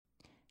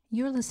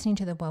You're listening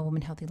to the Well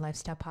Woman Healthy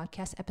Lifestyle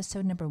Podcast,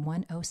 episode number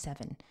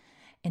 107.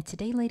 And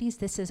today, ladies,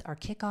 this is our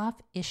kickoff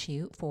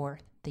issue for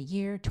the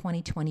year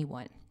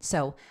 2021.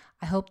 So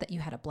I hope that you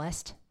had a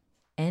blessed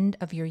end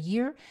of your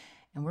year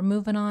and we're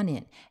moving on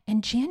in.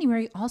 And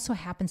January also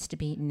happens to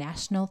be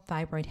National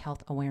Thyroid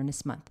Health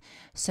Awareness Month.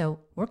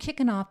 So we're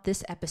kicking off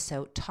this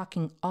episode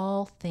talking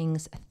all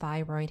things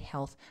thyroid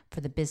health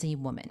for the busy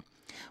woman.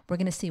 We're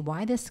going to see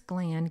why this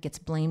gland gets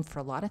blamed for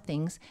a lot of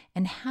things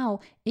and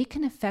how it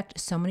can affect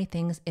so many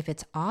things if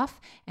it's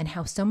off and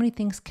how so many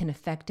things can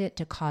affect it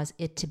to cause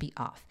it to be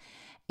off.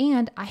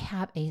 And I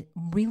have a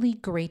really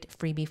great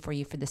freebie for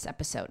you for this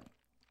episode.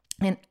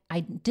 And I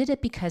did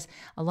it because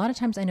a lot of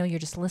times I know you're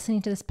just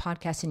listening to this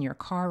podcast in your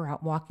car or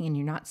out walking and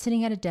you're not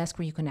sitting at a desk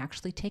where you can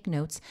actually take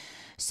notes.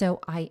 So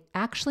I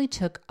actually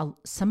took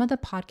some of the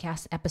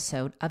podcast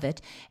episode of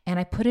it and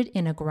I put it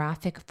in a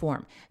graphic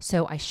form.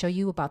 So I show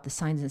you about the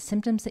signs and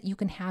symptoms that you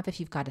can have if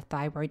you've got a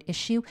thyroid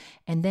issue.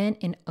 And then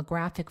in a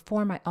graphic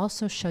form, I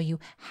also show you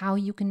how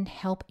you can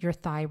help your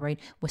thyroid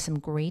with some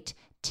great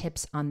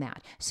tips on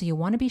that. So you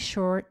want to be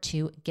sure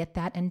to get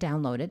that and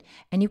download it.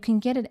 And you can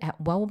get it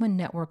at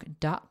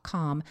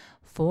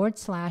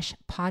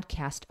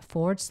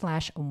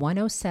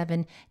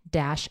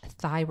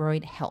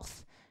wellwomannetwork.com/podcast/107-thyroid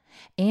health.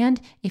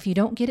 And if you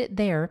don't get it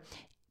there,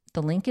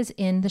 the link is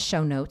in the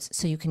show notes,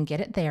 so you can get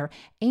it there.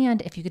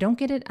 And if you don't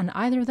get it on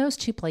either of those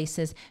two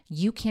places,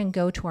 you can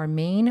go to our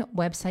main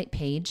website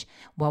page,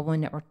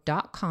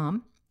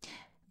 wellwomannetwork.com.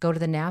 Go to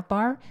the nav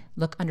bar,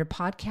 look under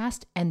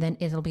podcast, and then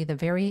it'll be the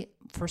very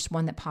first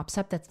one that pops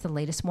up. That's the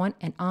latest one.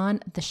 And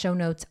on the show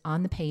notes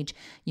on the page,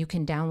 you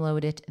can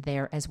download it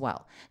there as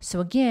well. So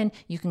again,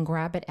 you can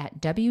grab it at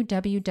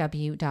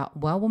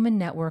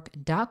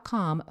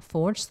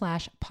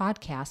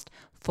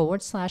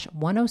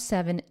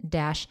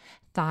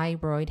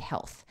www.wellwomannetwork.com/podcast/107-thyroid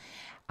health.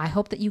 I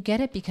hope that you get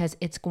it because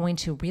it's going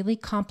to really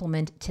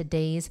complement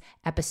today's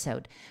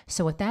episode.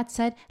 So with that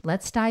said,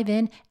 let's dive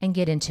in and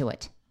get into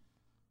it.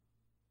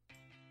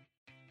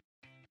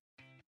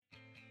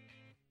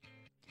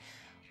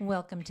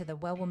 Welcome to the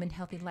Well Woman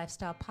Healthy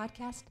Lifestyle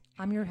Podcast.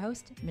 I'm your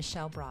host,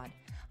 Michelle Broad.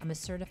 I'm a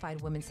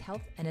certified women's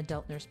health and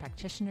adult nurse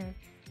practitioner,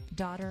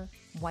 daughter,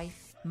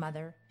 wife,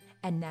 mother,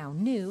 and now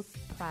new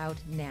proud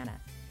Nana.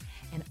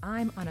 And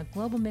I'm on a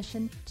global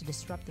mission to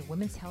disrupt the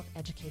women's health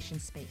education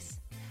space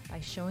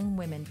by showing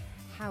women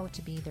how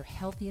to be their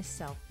healthiest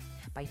self,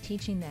 by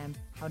teaching them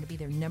how to be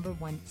their number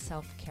one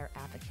self-care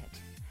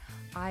advocate.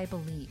 I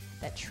believe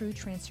that true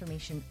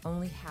transformation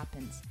only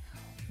happens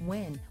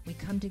when we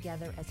come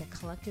together as a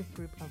collective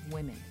group of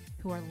women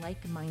who are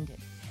like-minded,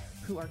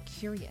 who are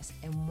curious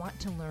and want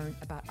to learn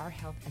about our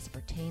health as it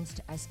pertains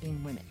to us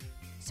being women.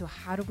 So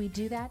how do we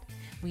do that?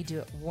 We do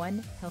it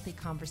one healthy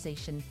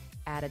conversation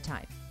at a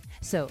time.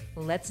 So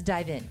let's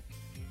dive in.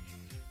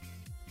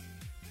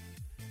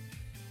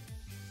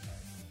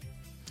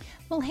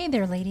 Well, hey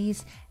there,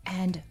 ladies,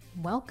 and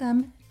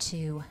welcome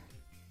to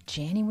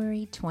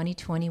January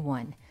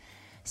 2021.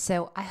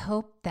 So I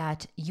hope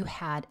that you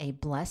had a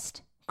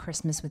blessed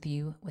Christmas with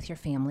your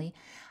family.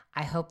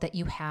 I hope that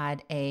you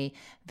had a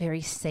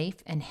very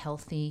safe and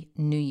healthy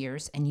New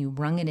Year's and you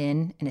rung it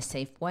in a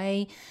safe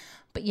way,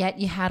 but yet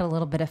you had a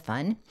little bit of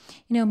fun.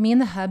 You know, me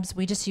and the hubs,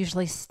 we just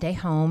usually stay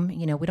home.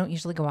 You know, we don't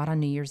usually go out on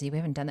New Year's Eve. We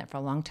haven't done that for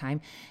a long time.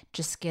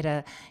 Just get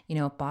a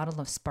bottle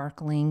of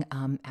sparkling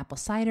apple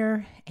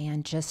cider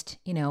and just,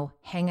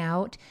 hang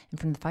out in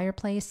front of the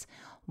fireplace,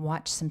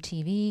 watch some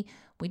TV.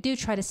 We do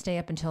try to stay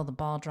up until the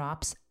ball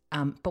drops.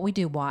 But we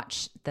do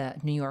watch the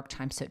New York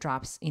Times, so it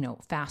drops,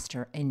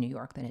 faster in New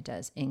York than it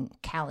does in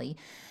Cali.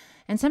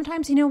 And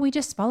sometimes, we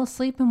just fall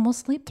asleep and we'll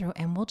sleep through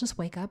and we'll just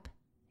wake up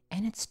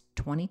and it's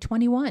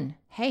 2021.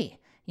 Hey,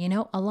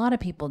 a lot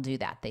of people do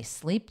that. They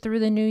sleep through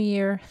the new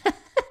year,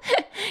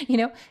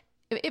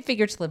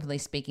 figuratively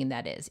speaking,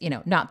 that is,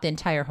 not the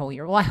entire whole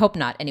year. Well, I hope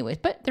not anyways,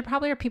 but there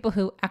probably are people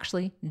who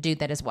actually do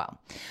that as well.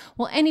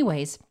 Well,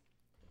 anyways,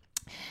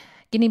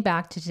 getting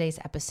back to today's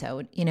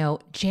episode,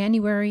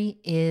 January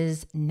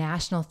is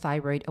National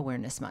Thyroid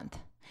Awareness Month.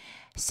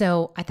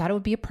 So I thought it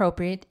would be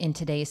appropriate in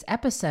today's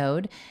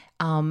episode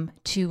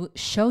to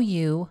show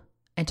you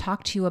and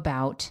talk to you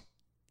about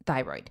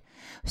thyroid.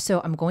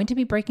 So I'm going to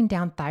be breaking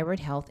down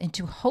thyroid health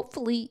into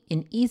hopefully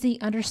an easy,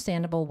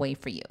 understandable way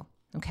for you.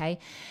 Okay.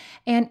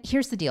 And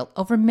here's the deal.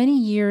 Over many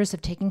years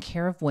of taking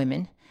care of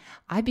women,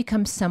 I've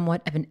become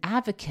somewhat of an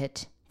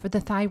advocate for the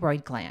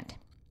thyroid gland.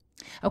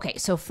 Okay.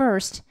 So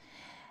first,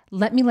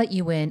 let me let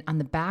you in on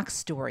the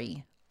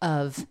backstory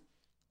of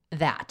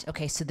that,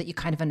 okay, so that you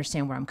kind of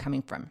understand where I'm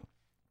coming from.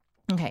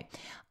 Okay,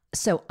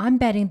 so I'm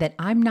betting that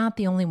I'm not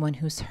the only one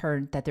who's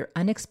heard that their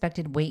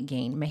unexpected weight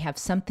gain may have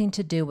something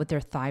to do with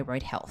their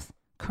thyroid health,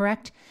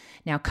 correct?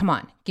 Now, come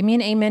on, give me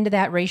an amen to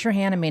that. Raise your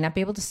hand. I may not be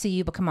able to see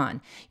you, but come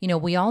on.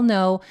 We all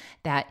know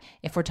that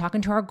if we're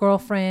talking to our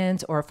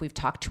girlfriends or if we've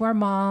talked to our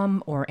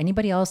mom or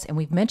anybody else and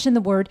we've mentioned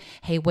the word,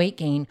 hey, weight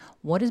gain,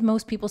 what does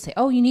most people say?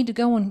 Oh, you need to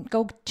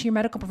go to your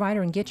medical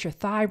provider and get your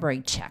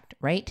thyroid checked,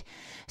 right?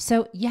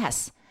 So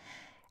yes,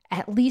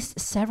 at least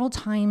several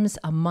times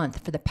a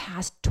month for the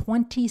past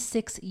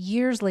 26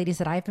 years, ladies,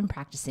 that I've been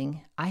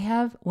practicing. I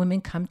have women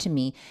come to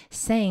me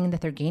saying that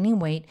they're gaining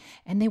weight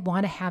and they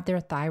want to have their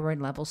thyroid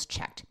levels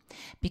checked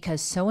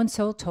because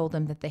so-and-so told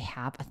them that they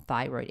have a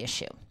thyroid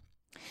issue.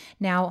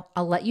 Now,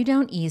 I'll let you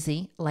down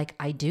easy like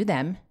I do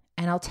them,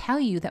 and I'll tell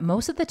you that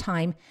most of the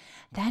time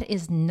that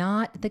is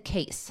not the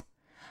case,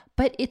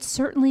 but it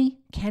certainly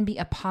can be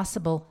a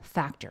possible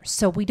factor.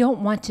 So we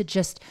don't want to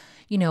just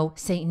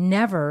say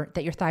never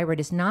that your thyroid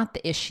is not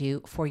the issue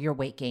for your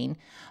weight gain,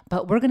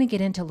 but we're going to get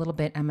into a little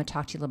bit. I'm going to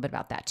talk to you a little bit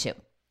about that too.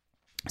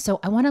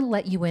 So I want to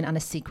let you in on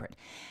a secret,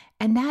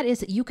 and that is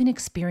that you can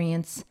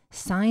experience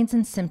signs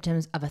and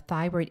symptoms of a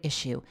thyroid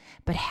issue,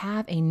 but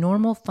have a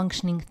normal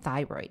functioning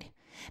thyroid.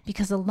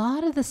 Because a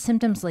lot of the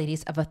symptoms,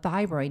 ladies, of a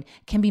thyroid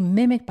can be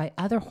mimicked by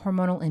other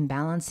hormonal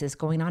imbalances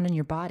going on in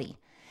your body.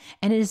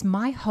 And it is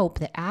my hope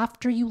that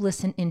after you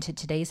listen into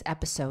today's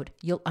episode,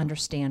 you'll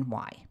understand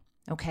why.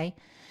 Okay?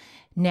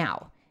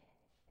 Now,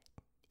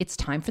 it's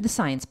time for the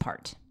science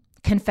part.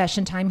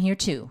 Confession time here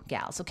too,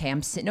 gals. Okay,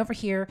 I'm sitting over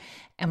here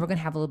and we're going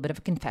to have a little bit of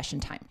a confession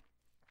time.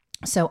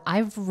 So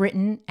I've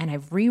written and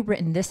I've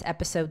rewritten this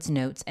episode's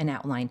notes and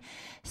outline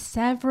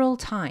several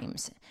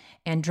times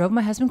and drove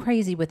my husband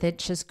crazy with it,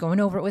 just going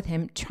over it with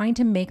him, trying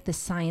to make the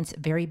science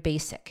very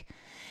basic.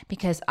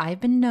 Because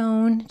I've been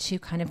known to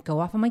kind of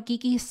go off on my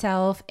geeky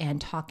self and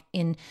talk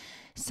in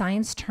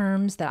science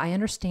terms that I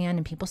understand.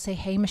 And people say,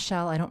 hey,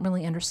 Michelle, I don't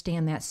really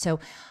understand that. So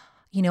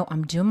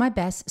I'm doing my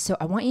best. So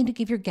I want you to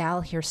give your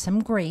gal here some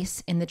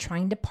grace in the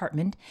trying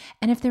department.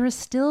 And if there is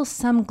still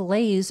some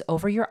glaze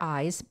over your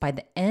eyes by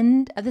the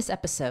end of this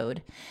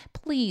episode,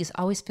 please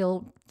always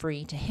feel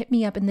free to hit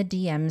me up in the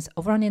DMs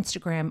over on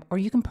Instagram, or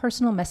you can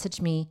personal message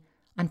me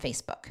on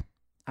Facebook.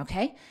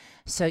 Okay?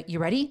 So you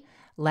ready?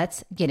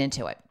 Let's get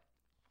into it.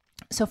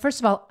 So first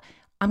of all,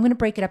 I'm going to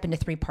break it up into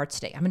 3 parts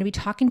today. I'm going to be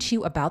talking to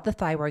you about the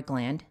thyroid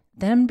gland.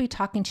 Then I'm going to be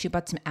talking to you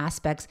about some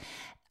aspects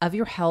of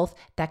your health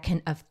that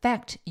can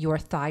affect your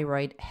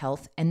thyroid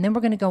health. And then we're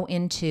going to go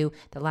into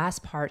the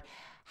last part,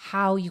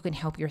 how you can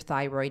help your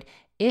thyroid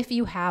if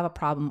you have a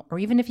problem or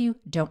even if you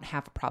don't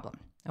have a problem.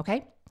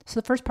 Okay? So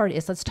the first part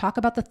is, let's talk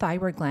about the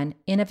thyroid gland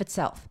in of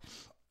itself.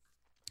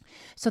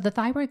 So the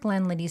thyroid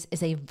gland, ladies,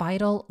 is a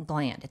vital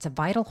gland. It's a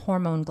vital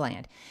hormone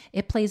gland.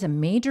 It plays a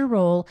major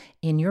role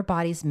in your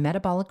body's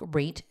metabolic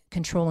rate,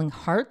 controlling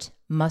heart,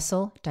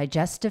 muscle,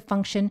 digestive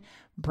function,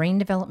 brain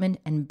development,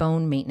 and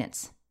bone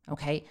maintenance.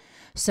 Okay?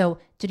 So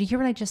did you hear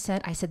what I just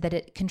said? I said that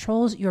it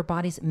controls your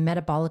body's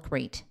metabolic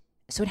rate.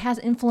 So it has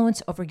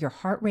influence over your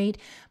heart rate,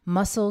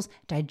 muscles,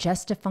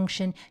 digestive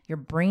function, your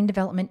brain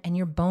development, and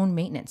your bone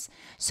maintenance.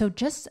 So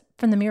just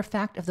from the mere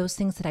fact of those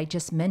things that I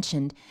just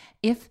mentioned,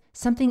 if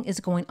something is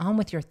going on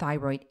with your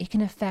thyroid, it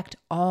can affect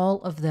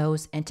all of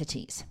those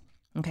entities.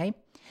 Okay?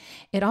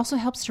 It also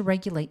helps to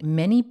regulate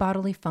many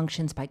bodily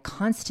functions by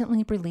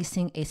constantly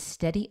releasing a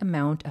steady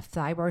amount of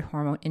thyroid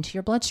hormone into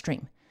your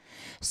bloodstream.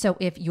 So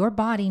if your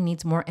body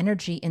needs more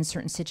energy in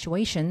certain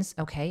situations,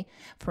 okay,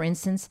 for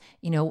instance,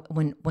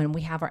 when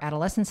we have our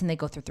adolescents and they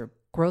go through their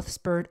growth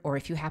spurt, or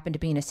if you happen to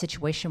be in a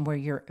situation where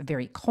you're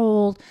very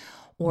cold,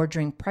 or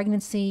during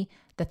pregnancy,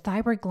 the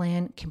thyroid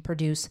gland can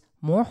produce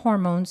more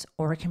hormones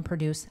or it can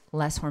produce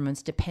less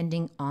hormones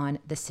depending on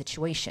the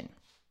situation.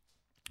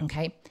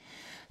 Okay,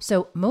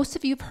 so most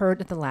of you have heard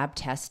of the lab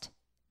test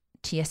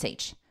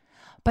TSH,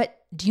 but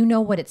do you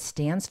know what it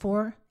stands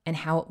for and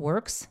how it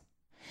works?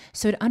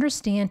 So to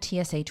understand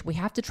TSH, we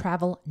have to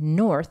travel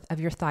north of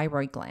your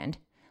thyroid gland,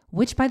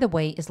 which, by the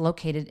way, is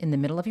located in the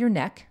middle of your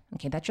neck.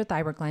 Okay, that's your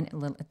thyroid gland.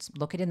 It's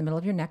located in the middle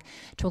of your neck,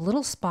 to a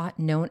little spot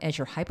known as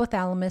your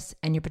hypothalamus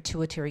and your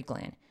pituitary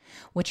gland,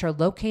 which are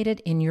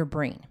located in your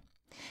brain.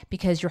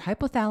 Because your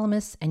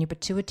hypothalamus and your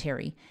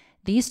pituitary,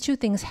 these two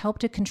things help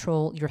to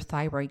control your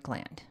thyroid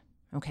gland.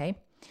 Okay?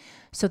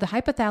 So the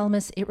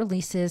hypothalamus, it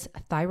releases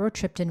a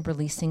thyrotrypsin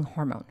releasing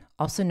hormone,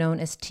 also known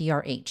as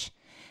TRH,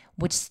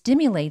 which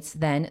stimulates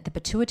then the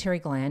pituitary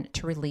gland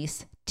to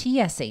release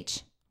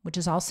TSH, which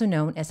is also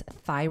known as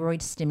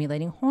thyroid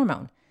stimulating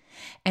hormone.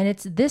 And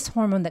it's this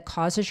hormone that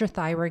causes your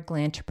thyroid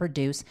gland to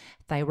produce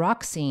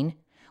thyroxine,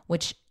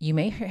 which you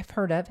may have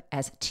heard of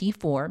as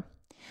T4,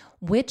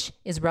 which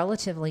is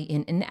relatively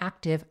an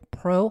inactive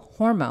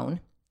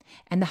prohormone,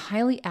 and the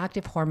highly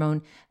active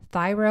hormone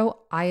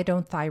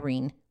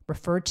thyroiodothyronine,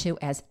 referred to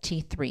as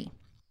T3.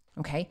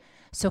 Okay,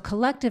 so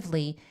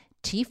collectively,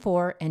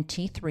 T4 and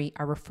T3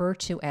 are referred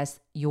to as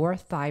your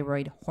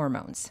thyroid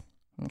hormones.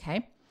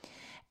 Okay,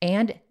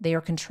 and they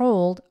are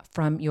controlled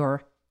from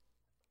your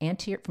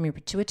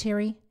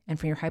pituitary and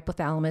from your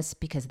hypothalamus,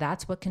 because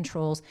that's what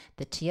controls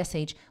the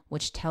TSH,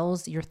 which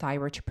tells your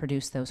thyroid to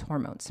produce those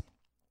hormones.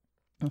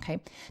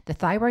 Okay, the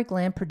thyroid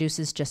gland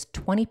produces just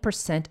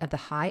 20% of the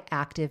high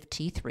active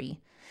T3,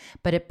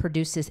 but it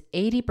produces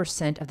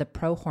 80% of the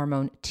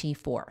prohormone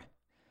T4.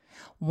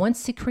 Once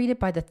secreted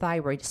by the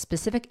thyroid,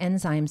 specific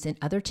enzymes in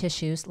other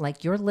tissues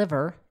like your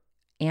liver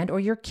and or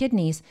your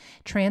kidneys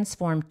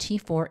transform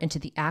T4 into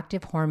the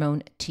active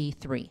hormone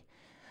T3.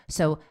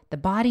 So the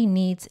body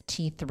needs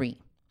T3.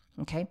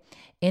 Okay.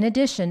 In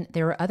addition,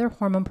 there are other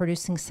hormone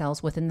producing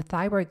cells within the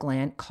thyroid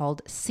gland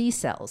called C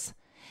cells.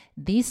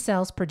 These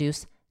cells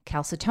produce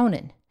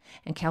calcitonin,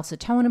 and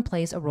calcitonin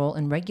plays a role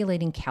in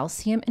regulating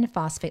calcium and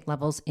phosphate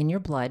levels in your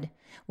blood,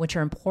 which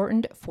are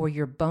important for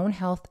your bone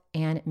health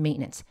and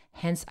maintenance.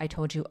 Hence, I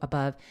told you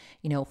above,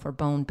 for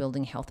bone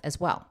building health as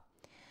well.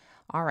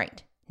 All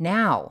right,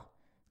 now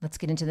let's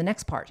get into the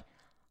next part.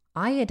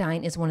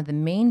 Iodine is one of the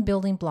main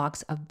building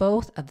blocks of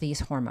both of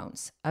these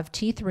hormones, of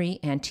T3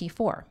 and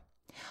T4.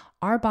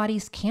 Our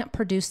bodies can't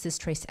produce this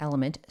trace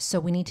element, so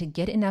we need to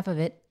get enough of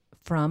it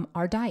from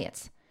our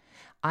diets.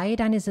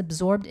 Iodine is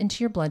absorbed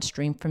into your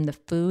bloodstream from the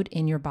food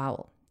in your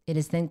bowel. It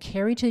is then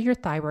carried to your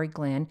thyroid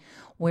gland,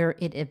 where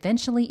it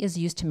eventually is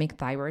used to make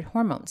thyroid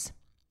hormones.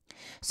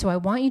 So I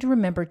want you to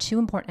remember two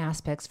important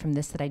aspects from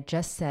this that I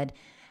just said,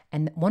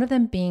 and one of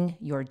them being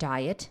your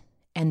diet,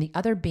 and the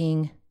other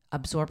being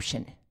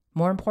absorption.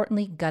 More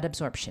importantly, gut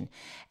absorption,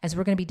 as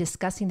we're going to be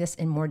discussing this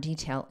in more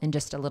detail in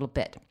just a little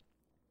bit.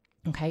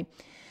 Okay?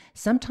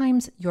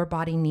 Sometimes your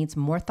body needs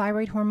more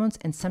thyroid hormones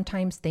and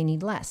sometimes they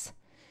need less.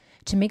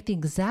 To make the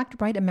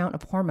exact right amount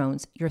of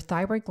hormones, your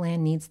thyroid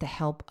gland needs the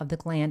help of the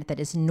gland that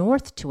is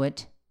north to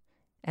it,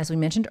 as we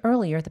mentioned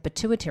earlier, the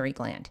pituitary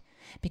gland,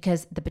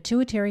 because the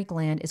pituitary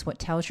gland is what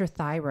tells your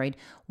thyroid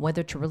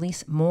whether to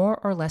release more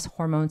or less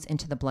hormones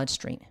into the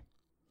bloodstream.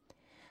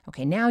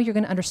 Okay, now you're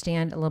going to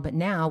understand a little bit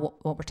now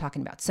what we're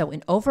talking about. So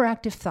an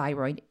overactive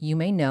thyroid, you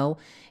may know,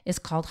 is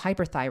called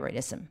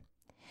hyperthyroidism.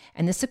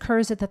 And this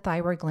occurs if the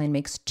thyroid gland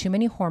makes too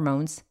many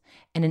hormones,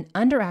 and an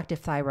underactive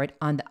thyroid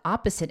on the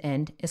opposite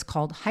end is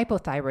called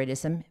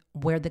hypothyroidism,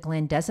 where the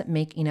gland doesn't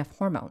make enough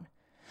hormone.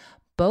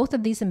 Both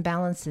of these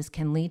imbalances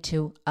can lead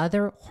to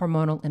other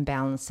hormonal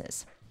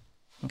imbalances.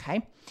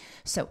 Okay?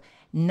 So,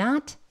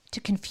 not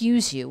to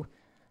confuse you,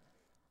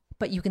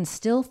 but you can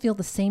still feel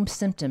the same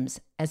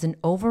symptoms as an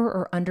over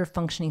or under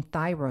functioning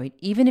thyroid,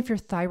 even if your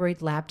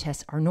thyroid lab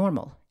tests are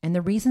normal. And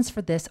the reasons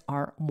for this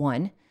are: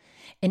 1,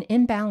 an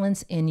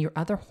imbalance in your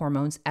other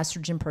hormones,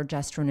 estrogen,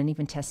 progesterone, and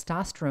even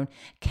testosterone,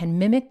 can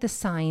mimic the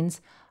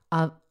signs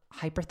of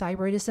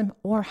hyperthyroidism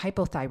or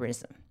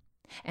hypothyroidism.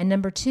 And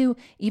number 2,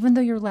 even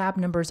though your lab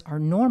numbers are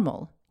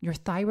normal, your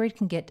thyroid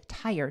can get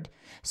tired,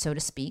 so to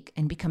speak,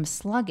 and become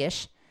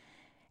sluggish.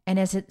 And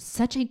as it's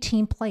such a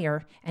team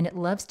player, and it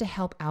loves to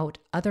help out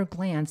other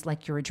glands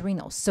like your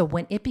adrenals. So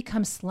when it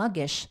becomes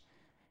sluggish,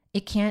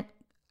 it can't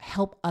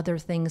help other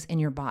things in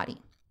your body.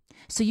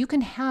 So you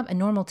can have a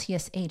normal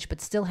TSH,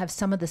 but still have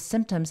some of the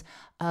symptoms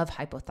of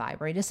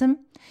hypothyroidism.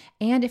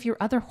 And if your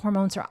other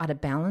hormones are out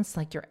of balance,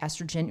 like your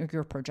estrogen or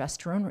your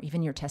progesterone or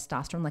even your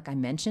testosterone, like I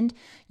mentioned,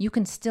 you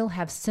can still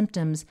have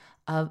symptoms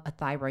of a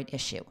thyroid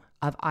issue,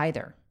 of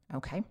either,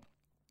 okay?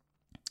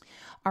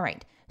 All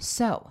right,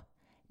 so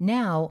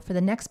now for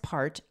the next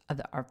part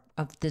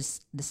of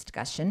this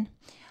discussion,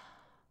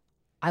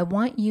 I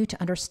want you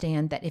to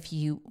understand that if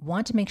you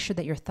want to make sure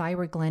that your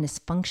thyroid gland is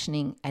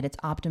functioning at its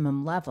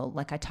optimum level,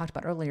 like I talked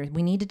about earlier,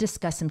 we need to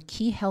discuss some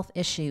key health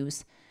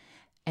issues,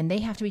 and they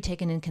have to be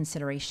taken in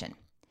consideration.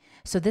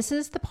 So this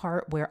is the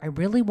part where I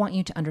really want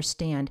you to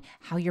understand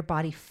how your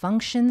body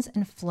functions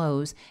and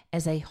flows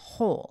as a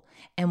whole.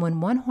 And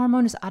when one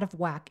hormone is out of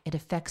whack, it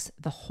affects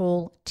the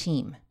whole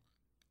team.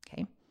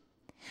 Okay?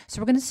 So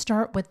we're going to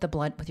start with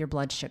your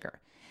blood sugar,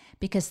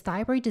 because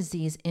thyroid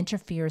disease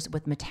interferes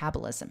with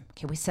metabolism.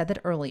 Okay, we said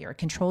that earlier. It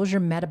controls your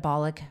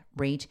metabolic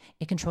rate.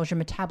 It controls your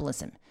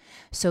metabolism.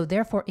 So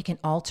therefore, it can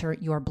alter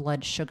your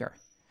blood sugar.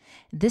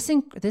 This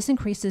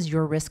increases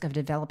your risk of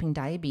developing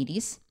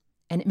diabetes,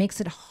 and it makes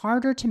it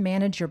harder to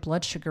manage your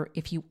blood sugar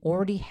if you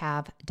already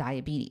have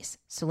diabetes.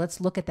 So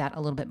let's look at that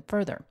a little bit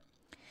further.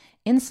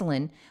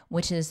 Insulin,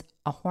 which is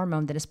a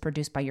hormone that is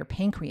produced by your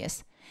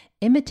pancreas,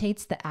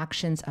 imitates the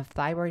actions of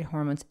thyroid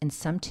hormones in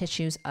some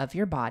tissues of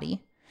your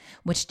body,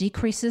 which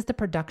decreases the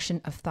production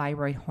of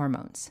thyroid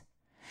hormones.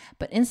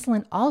 But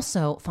insulin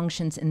also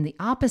functions in the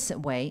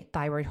opposite way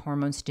thyroid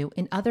hormones do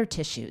in other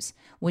tissues,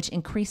 which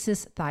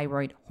increases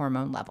thyroid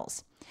hormone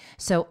levels.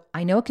 So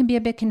I know it can be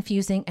a bit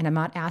confusing, and I'm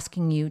not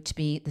asking you to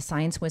be the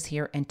science whiz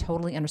here and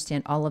totally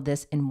understand all of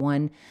this in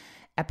one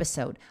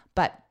episode,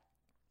 but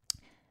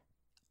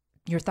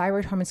your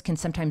thyroid hormones can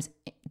sometimes,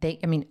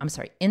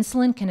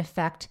 insulin can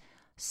affect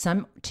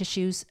some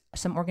tissues,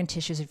 some organ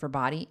tissues of your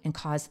body and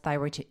cause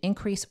thyroid to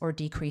increase or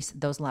decrease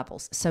those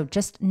levels. So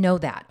just know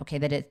that, okay,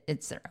 that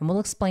it's there. And we'll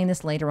explain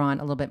this later on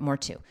a little bit more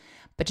too,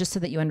 but just so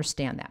that you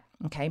understand that,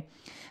 okay?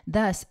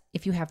 Thus,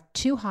 if you have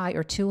too high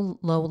or too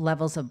low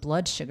levels of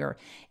blood sugar,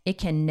 it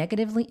can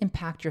negatively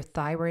impact your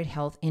thyroid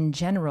health in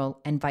general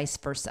and vice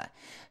versa.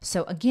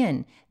 So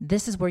again,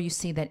 this is where you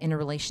see that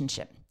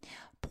interrelationship.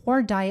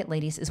 Poor diet,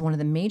 ladies, is one of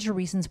the major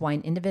reasons why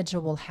an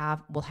individual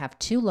will have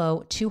too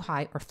low, too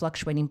high, or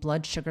fluctuating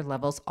blood sugar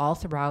levels all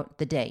throughout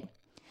the day.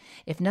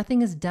 If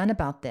nothing is done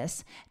about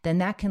this, then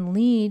that can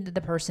lead the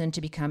person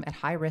to become at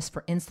high risk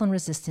for insulin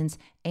resistance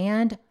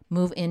and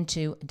move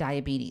into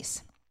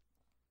diabetes.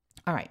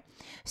 All right,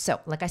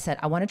 so like I said,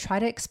 I want to try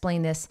to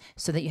explain this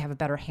so that you have a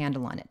better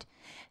handle on it.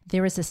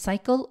 There is a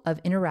cycle of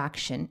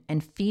interaction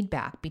and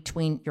feedback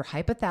between your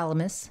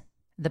hypothalamus,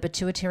 the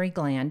pituitary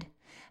gland,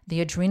 the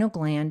adrenal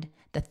gland,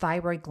 the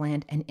thyroid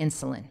gland, and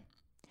insulin.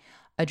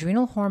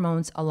 Adrenal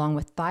hormones, along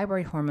with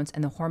thyroid hormones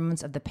and the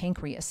hormones of the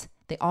pancreas,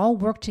 they all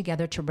work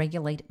together to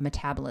regulate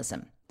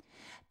metabolism.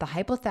 The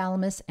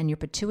hypothalamus and your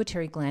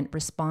pituitary gland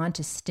respond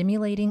to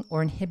stimulating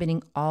or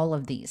inhibiting all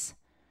of these.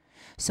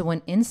 So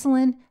when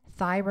insulin,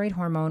 thyroid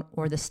hormone,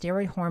 or the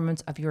steroid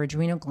hormones of your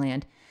adrenal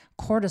gland,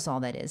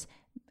 cortisol that is,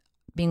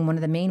 being one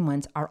of the main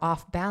ones, are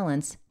off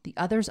balance, the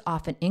others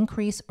often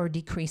increase or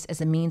decrease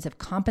as a means of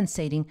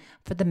compensating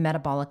for the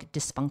metabolic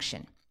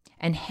dysfunction.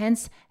 And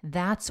hence,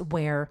 that's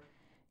where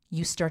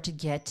you start to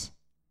get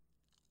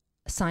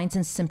signs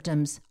and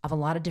symptoms of a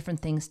lot of different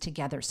things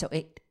together. So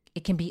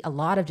it can be a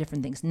lot of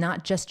different things,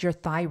 not just your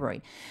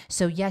thyroid.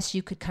 So yes,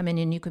 you could come in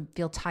and you could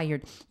feel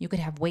tired. You could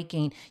have weight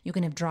gain. You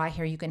can have dry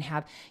hair. You can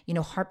have,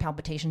 heart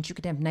palpitations. You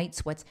could have night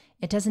sweats.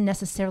 It doesn't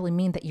necessarily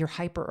mean that you're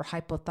hyper or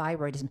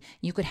hypothyroidism.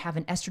 You could have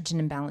an estrogen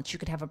imbalance. You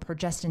could have a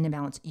progestin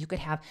imbalance. You could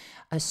have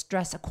a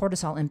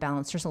cortisol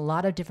imbalance. There's a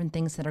lot of different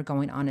things that are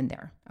going on in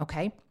there.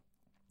 Okay.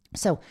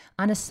 So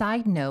on a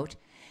side note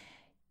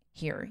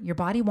here, your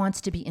body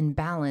wants to be in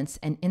balance,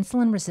 and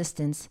insulin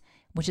resistance,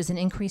 which is an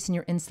increase in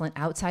your insulin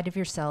outside of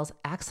your cells,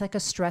 acts like a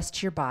stress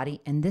to your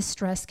body, and this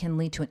stress can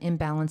lead to an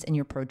imbalance in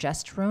your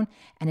progesterone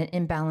and an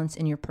imbalance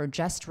in your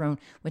progesterone,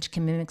 which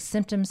can mimic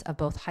symptoms of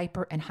both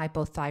hyper and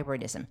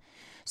hypothyroidism.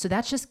 So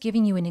that's just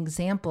giving you an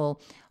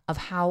example of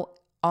how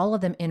all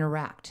of them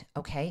interact,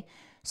 okay?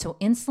 So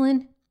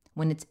insulin,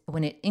 when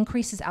it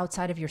increases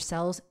outside of your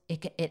cells,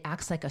 it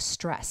acts like a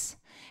stress,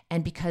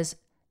 and because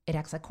it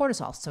acts like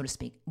cortisol, so to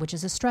speak, which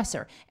is a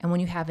stressor. And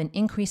when you have an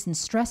increase in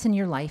stress in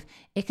your life,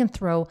 it can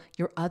throw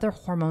your other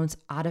hormones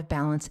out of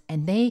balance,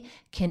 and they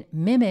can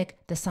mimic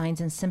the signs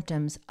and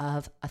symptoms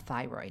of a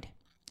thyroid.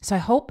 So I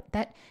hope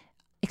that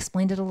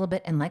explained it a little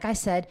bit. And like I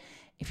said,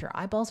 if your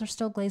eyeballs are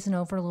still glazing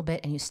over a little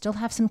bit and you still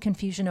have some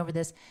confusion over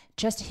this,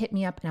 just hit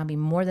me up and I'll be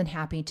more than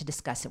happy to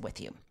discuss it with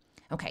you.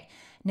 Okay,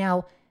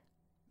 now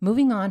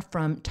moving on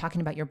from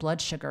talking about your blood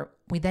sugar,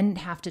 we then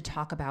have to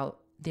talk about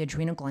the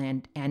adrenal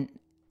gland and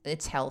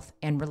its health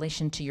in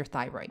relation to your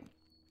thyroid.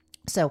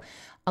 So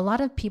a lot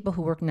of people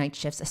who work night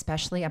shifts,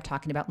 especially I'm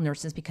talking about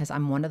nurses because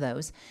I'm one of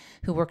those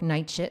who work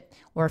night shift,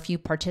 or if you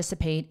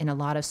participate in a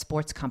lot of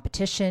sports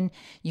competition,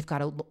 you've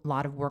got a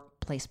lot of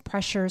workplace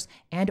pressures,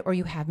 and or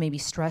you have maybe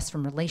stress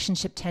from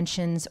relationship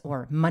tensions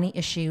or money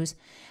issues.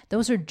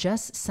 Those are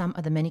just some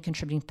of the many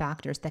contributing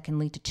factors that can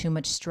lead to too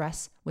much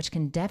stress, which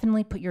can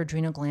definitely put your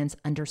adrenal glands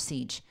under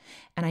siege.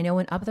 And I know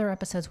in other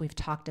episodes we've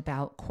talked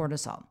about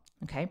cortisol,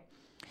 okay?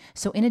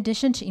 So in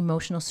addition to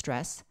emotional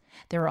stress,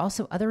 there are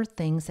also other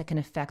things that can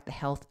affect the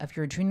health of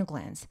your adrenal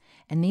glands,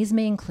 and these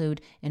may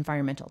include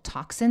environmental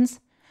toxins,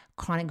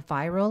 chronic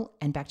viral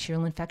and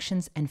bacterial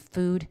infections, and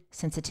food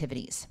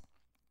sensitivities.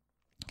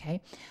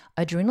 Okay?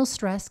 Adrenal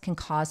stress can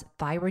cause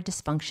thyroid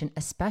dysfunction,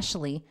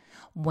 especially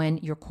when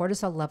your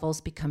cortisol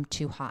levels become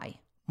too high,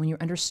 when you're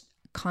under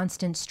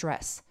constant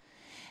stress.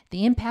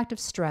 The impact of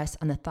stress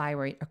on the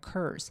thyroid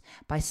occurs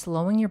by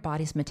slowing your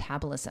body's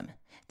metabolism.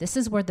 This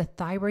is where the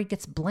thyroid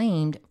gets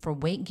blamed for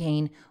weight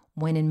gain,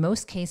 when in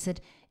most cases,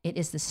 it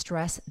is the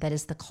stress that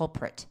is the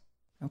culprit,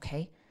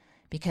 okay?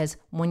 Because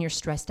when you're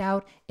stressed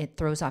out, it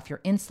throws off your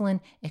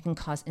insulin. It can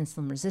cause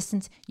insulin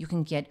resistance. You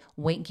can get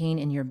weight gain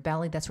in your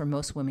belly. That's where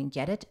most women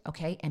get it,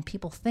 okay? And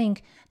people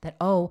think that,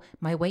 oh,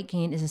 my weight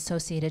gain is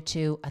associated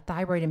to a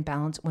thyroid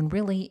imbalance, when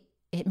really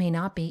it may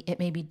not be. It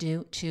may be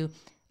due to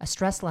a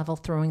stress level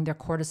throwing their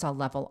cortisol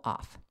level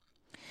off.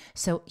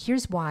 So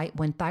here's why: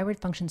 when thyroid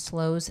function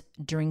slows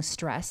during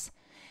stress,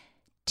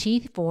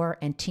 T4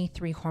 and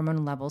T3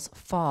 hormone levels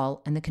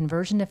fall, and the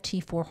conversion of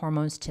T4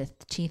 hormones to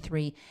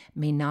T3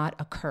 may not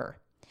occur.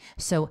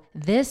 So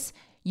this,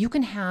 you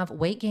can have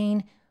weight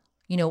gain,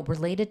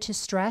 related to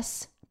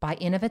stress by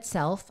in of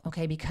itself,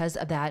 okay, because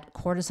of that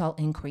cortisol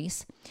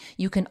increase.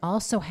 You can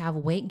also have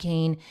weight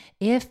gain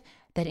if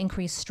that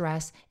increased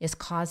stress is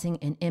causing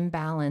an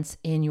imbalance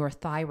in your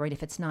thyroid,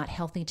 if it's not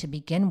healthy to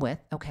begin with,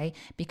 okay,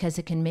 because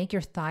it can make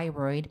your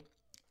thyroid,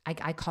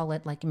 I call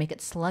it like make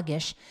it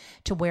sluggish,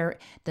 to where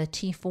the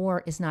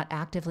T4 is not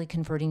actively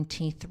converting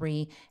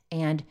T3,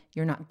 and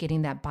you're not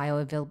getting that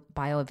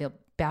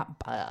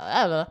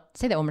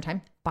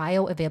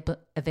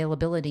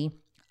bioavailability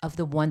of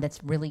the one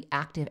that's really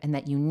active and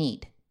that you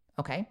need,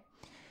 okay?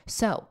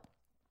 So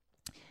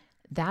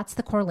that's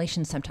the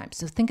correlation sometimes.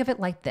 So think of it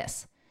like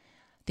this.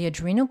 The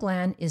adrenal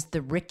gland is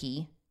the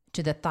Ricky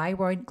to the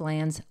thyroid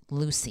gland's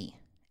Lucy,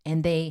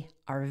 and they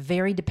are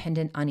very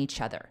dependent on each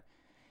other.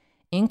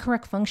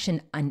 Incorrect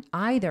function on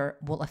either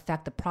will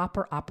affect the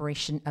proper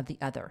operation of the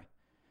other,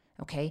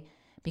 okay?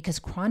 Because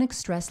chronic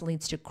stress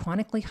leads to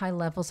chronically high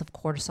levels of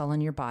cortisol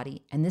in your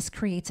body, and this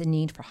creates a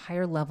need for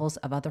higher levels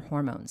of other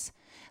hormones,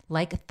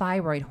 like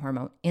thyroid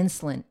hormone,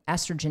 insulin,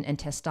 estrogen, and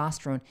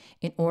testosterone,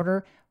 in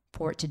order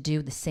for it to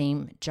do the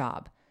same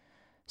job.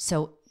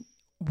 So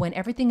when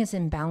everything is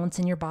in balance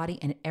in your body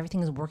and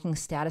everything is working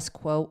status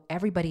quo,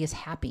 everybody is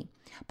happy.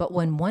 But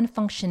when one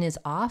function is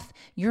off,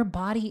 your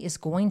body is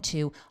going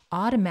to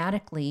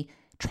automatically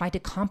try to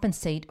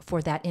compensate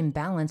for that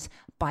imbalance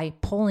by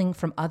pulling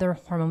from other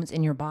hormones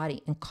in your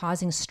body and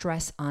causing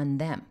stress on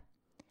them.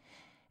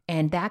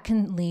 And that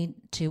can lead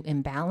to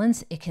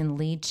imbalance. It can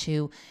lead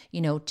to,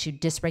 to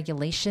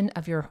dysregulation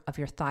of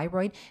your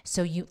thyroid.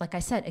 So you, like I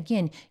said,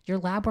 again, your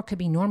lab work could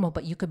be normal,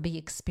 but you could be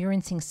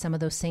experiencing some of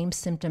those same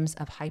symptoms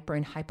of hyper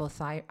and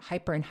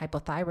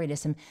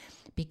hypothyroidism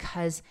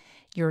because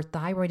your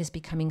thyroid is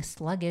becoming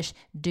sluggish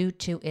due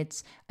to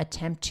its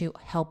attempt to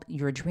help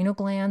your adrenal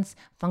glands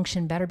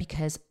function better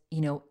because,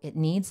 it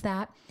needs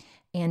that.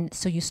 And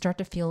so you start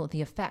to feel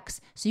the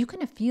effects. So you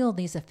can feel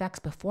these effects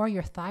before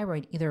your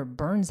thyroid either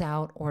burns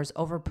out or is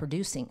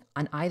overproducing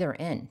on either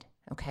end,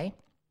 okay?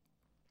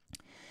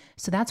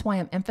 So that's why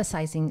I'm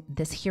emphasizing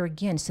this here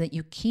again, so that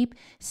you keep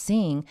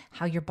seeing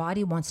how your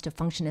body wants to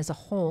function as a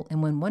whole.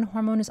 And when one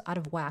hormone is out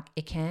of whack,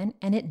 it can,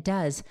 and it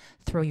does,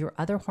 throw your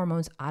other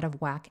hormones out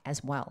of whack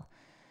as well,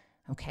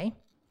 okay?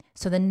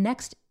 So the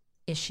next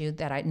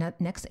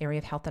next area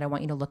of health that I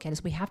want you to look at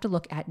is we have to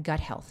look at gut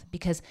health,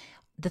 because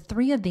the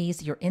three of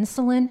these, your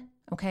insulin,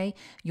 okay,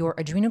 your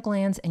adrenal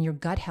glands, and your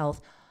gut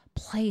health,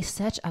 play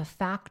such a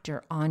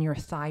factor on your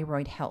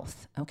thyroid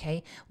health,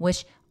 okay,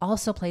 which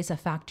also plays a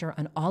factor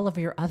on all of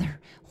your other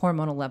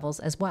hormonal levels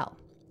as well.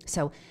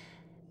 So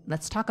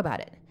let's talk about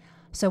it.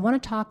 So I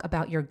want to talk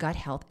about your gut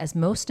health, as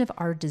most of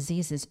our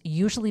diseases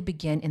usually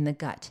begin in the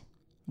gut.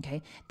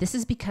 Okay, this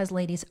is because,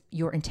 ladies,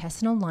 your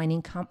intestinal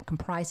lining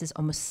comprises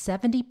almost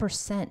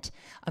 70%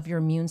 of your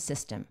immune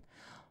system.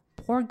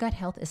 Poor gut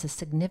health is a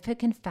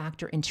significant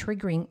factor in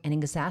triggering and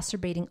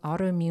exacerbating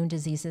autoimmune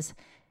diseases,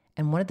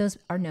 and one of those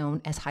are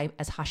known as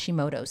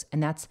Hashimoto's,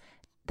 and that's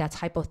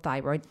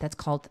hypothyroid. That's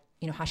called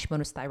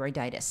Hashimoto's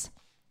thyroiditis.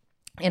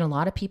 And a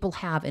lot of people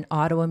have an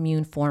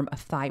autoimmune form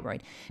of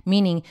thyroid,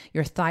 meaning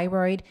your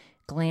thyroid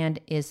gland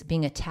is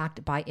being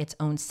attacked by its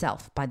own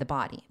self, by the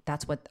body.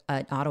 That's what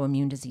an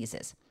autoimmune disease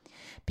is.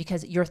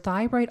 Because your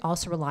thyroid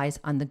also relies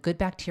on the good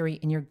bacteria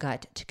in your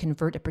gut to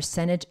convert a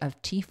percentage of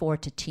T4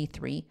 to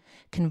T3.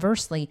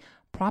 Conversely,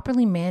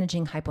 properly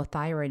managing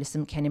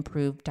hypothyroidism can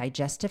improve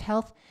digestive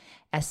health,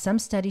 as some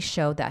studies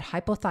show that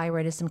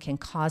hypothyroidism can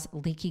cause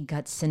leaky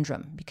gut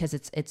syndrome because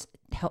it's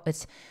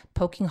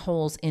poking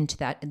holes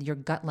into your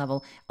gut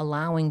level,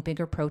 allowing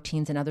bigger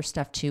proteins and other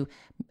stuff to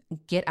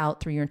get out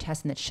through your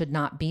intestine that should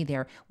not be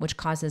there, which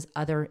causes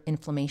other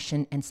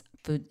inflammation and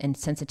food and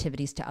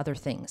sensitivities to other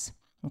things.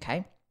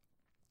 Okay.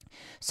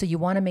 So you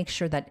want to make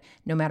sure that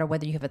no matter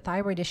whether you have a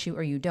thyroid issue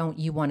or you don't,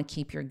 you want to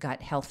keep your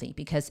gut healthy,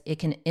 because it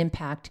can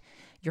impact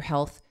your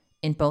health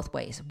in both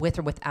ways, with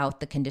or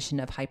without the condition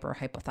of hyper or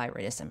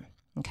hypothyroidism.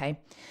 Okay.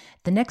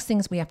 The next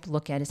things we have to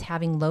look at is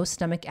having low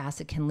stomach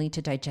acid can lead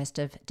to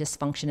digestive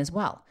dysfunction as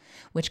well,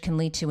 which can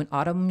lead to an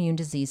autoimmune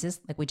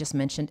diseases, like we just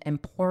mentioned,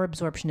 and poor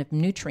absorption of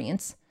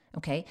nutrients.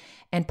 Okay.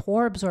 And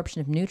poor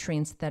absorption of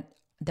nutrients that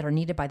are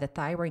needed by the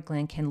thyroid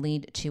gland can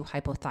lead to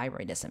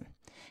hypothyroidism.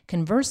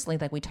 Conversely,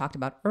 like we talked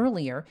about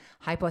earlier,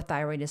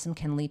 hypothyroidism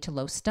can lead to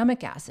low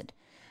stomach acid.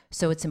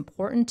 So it's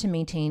important to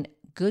maintain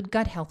good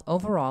gut health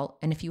overall,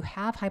 and if you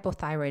have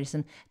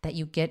hypothyroidism, that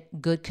you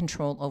get good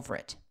control over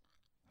it.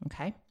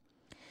 Okay?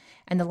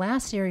 And the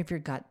last area of your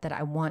gut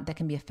that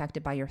can be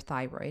affected by your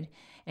thyroid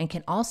and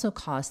can also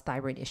cause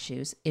thyroid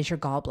issues is your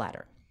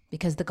gallbladder,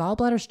 because the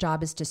gallbladder's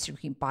job is to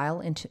secrete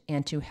bile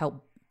and to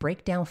help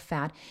break down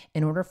fat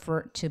in order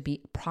for it to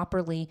be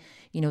properly,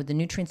 the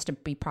nutrients to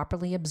be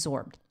properly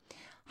absorbed.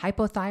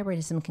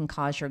 Hypothyroidism can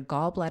cause your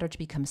gallbladder to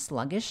become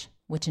sluggish,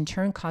 which in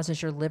turn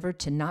causes your liver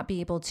to not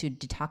be able to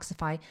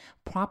detoxify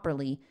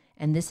properly.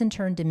 And this in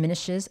turn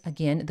diminishes,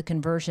 again, the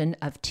conversion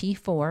of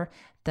T4,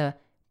 the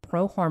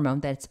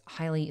prohormone that's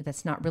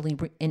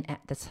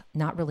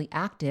not really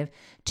active,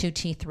 to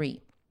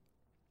T3.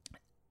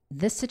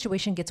 This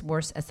situation gets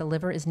worse as the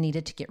liver is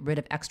needed to get rid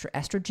of extra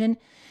estrogen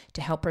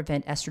to help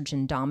prevent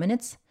estrogen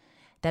dominance.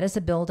 That is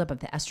a buildup of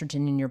the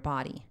estrogen in your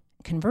body.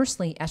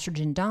 Conversely,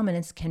 estrogen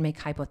dominance can make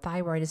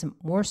hypothyroidism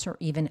worse or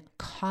even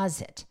cause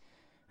it,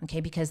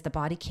 okay, because the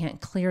body can't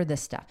clear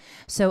this stuff.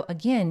 So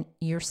again,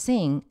 you're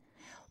seeing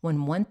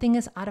when one thing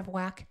is out of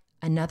whack,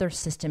 another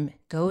system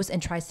goes and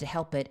tries to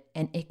help it,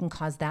 and it can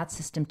cause that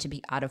system to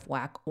be out of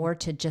whack or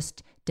to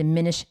just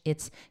diminish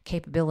its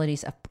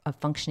capabilities of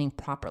functioning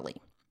properly.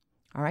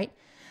 All right.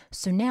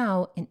 So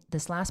now in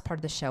this last part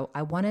of the show,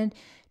 I wanted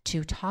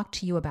to talk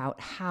to you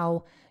about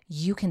how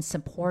you can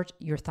support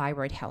your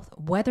thyroid health,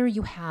 whether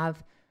you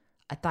have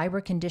a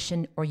thyroid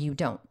condition or you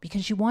don't,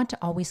 because you want to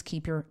always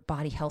keep your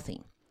body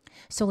healthy.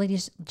 So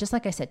ladies, just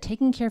like I said,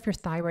 taking care of your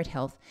thyroid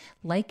health,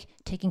 like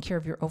taking care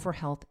of your overall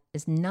health,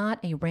 is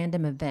not a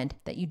random event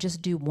that you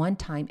just do one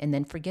time and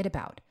then forget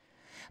about,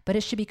 but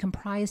it should be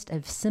comprised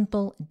of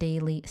simple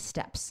daily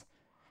steps.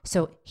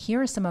 So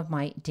here are some of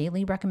my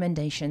daily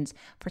recommendations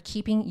for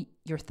keeping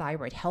your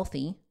thyroid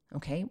healthy,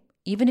 okay?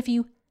 Even if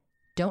you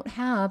don't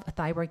have a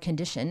thyroid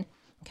condition,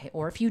 okay,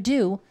 or if you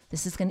do,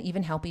 this is going to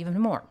even help even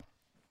more.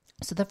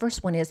 So the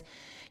first one is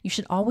you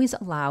should always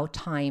allow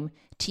time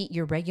to eat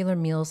your regular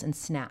meals and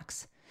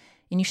snacks.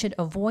 And you should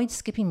avoid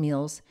skipping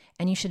meals,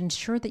 and you should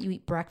ensure that you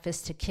eat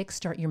breakfast to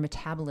kickstart your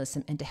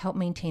metabolism and to help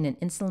maintain an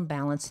insulin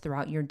balance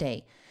throughout your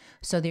day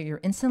so that your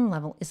insulin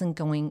level isn't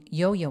going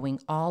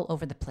yo-yoing all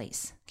over the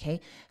place,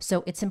 okay?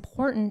 So it's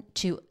important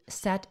to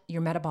set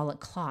your metabolic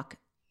clock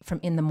from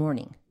in the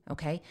morning,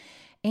 okay?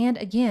 And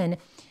again,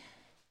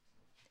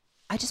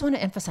 I just want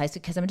to emphasize,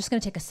 because I'm just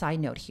going to take a side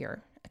note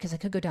here, because I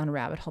could go down a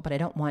rabbit hole, but I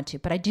don't want to.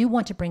 But I do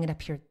want to bring it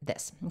up here,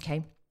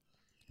 okay?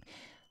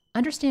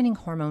 Understanding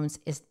hormones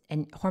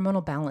and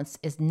hormonal balance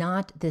is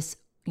not this,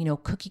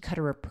 cookie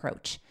cutter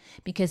approach,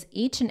 because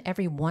each and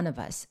every one of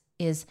us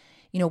is,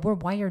 we're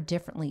wired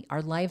differently.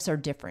 Our lives are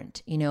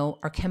different.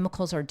 Our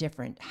chemicals are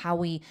different. How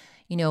we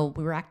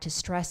react to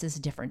stress is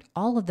different.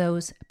 All of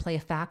those play a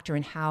factor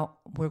in how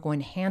we're going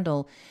to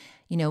handle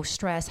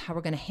stress, how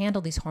we're going to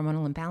handle these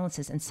hormonal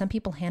imbalances. And some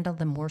people handle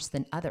them worse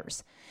than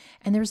others.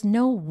 And there's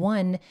no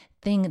one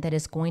thing that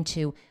is going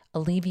to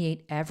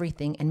alleviate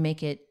everything and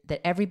make it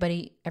that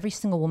every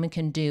single woman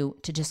can do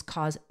to just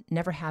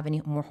never have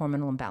any more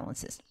hormonal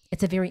imbalances.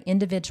 It's a very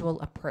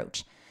individual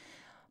approach.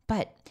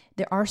 But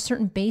there are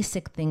certain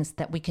basic things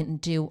that we can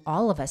do,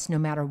 all of us, no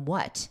matter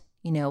what,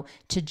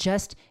 to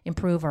just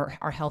improve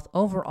our health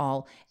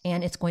overall.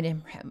 And it's going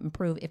to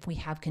improve if we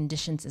have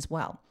conditions as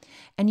well.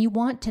 And you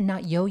want to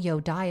not yo-yo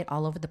diet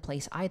all over the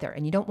place either.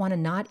 And you don't want to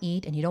not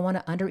eat, and you don't want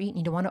to undereat, and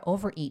you don't want to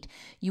overeat.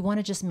 You want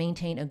to just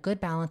maintain a good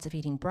balance of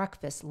eating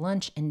breakfast,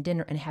 lunch, and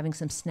dinner, and having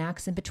some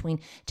snacks in between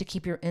to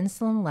keep your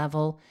insulin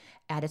level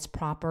at its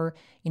proper,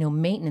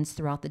 maintenance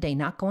throughout the day,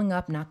 not going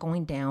up, not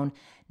going down,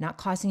 not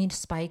causing you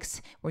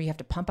spikes where you have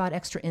to pump out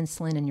extra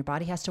insulin and your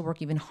body has to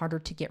work even harder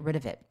to get rid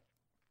of it.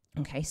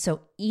 Okay,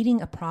 so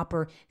eating a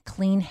proper,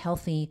 clean,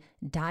 healthy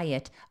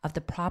diet of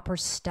the proper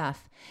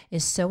stuff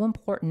is so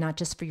important, not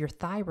just for your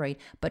thyroid,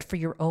 but for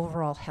your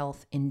overall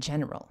health in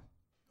general.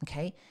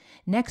 Okay,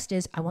 next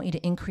is I want you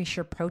to increase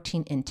your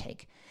protein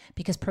intake,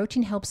 because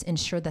protein helps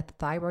ensure that the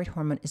thyroid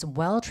hormone is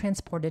well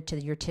transported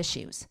to your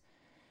tissues.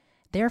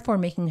 Therefore,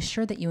 making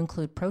sure that you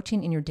include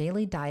protein in your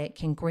daily diet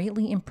can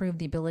greatly improve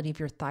the ability of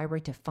your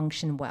thyroid to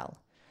function well.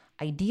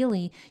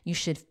 Ideally, you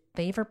should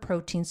favor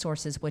protein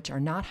sources which are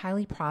not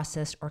highly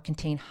processed or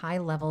contain high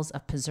levels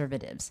of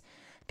preservatives,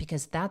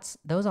 because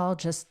those all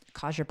just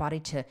cause your body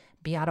to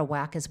be out of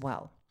whack as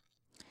well.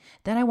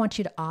 Then I want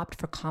you to opt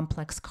for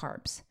complex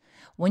carbs.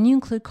 When you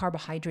include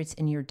carbohydrates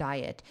in your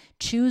diet,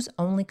 choose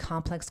only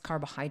complex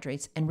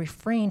carbohydrates and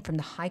refrain from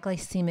the high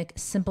glycemic,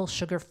 simple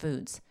sugar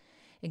foods.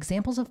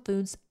 Examples of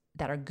foods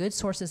that are good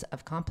sources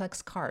of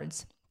complex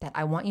carbs that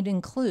I want you to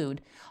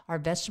include are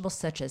vegetables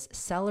such as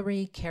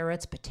celery,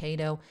 carrots,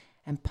 potato,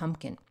 and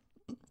pumpkin.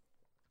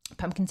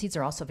 Pumpkin seeds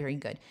are also very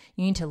good.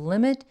 You need to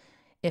limit,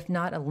 if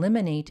not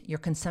eliminate, your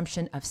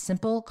consumption of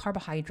simple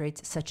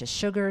carbohydrates such as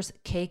sugars,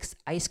 cakes,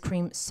 ice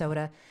cream,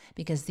 soda,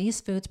 because these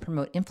foods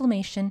promote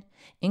inflammation,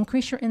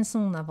 increase your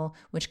insulin level,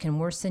 which can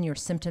worsen your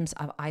symptoms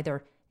of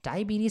either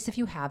diabetes if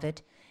you have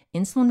it,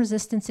 insulin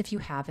resistance if you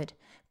have it,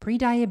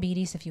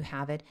 prediabetes if you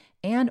have it,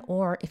 and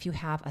or if you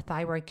have a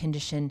thyroid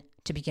condition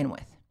to begin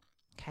with.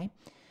 Okay.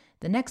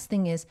 The next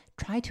thing is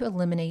try to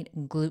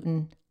eliminate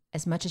gluten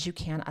as much as you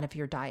can out of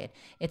your diet.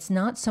 It's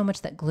not so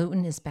much that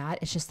gluten is bad.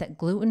 It's just that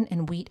gluten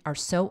and wheat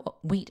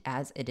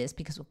as it is,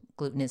 because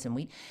gluten is in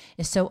wheat,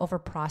 is so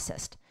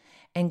overprocessed.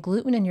 And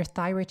gluten and your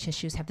thyroid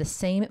tissues have the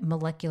same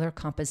molecular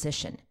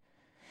composition.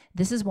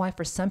 This is why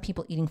for some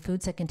people, eating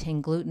foods that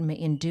contain gluten may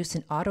induce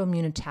an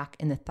autoimmune attack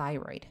in the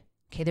thyroid.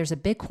 Okay, there's a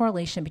big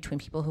correlation between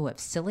people who have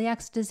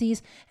celiac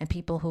disease and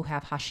people who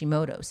have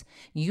Hashimoto's.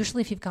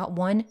 Usually if you've got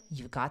one,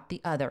 you've got the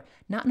other.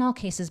 Not in all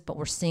cases, but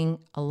we're seeing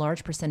a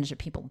large percentage of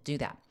people do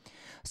that.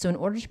 So in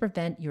order to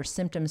prevent your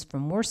symptoms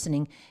from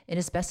worsening, it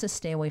is best to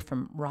stay away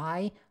from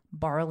rye,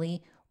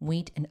 barley,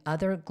 wheat, and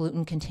other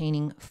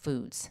gluten-containing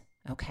foods,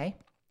 okay?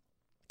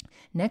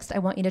 Next, I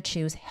want you to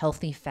choose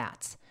healthy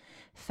fats.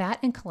 Fat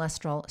and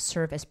cholesterol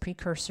serve as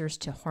precursors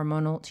to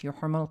your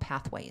hormonal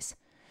pathways.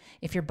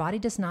 If your body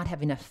does not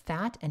have enough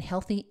fat and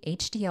healthy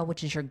HDL,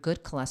 which is your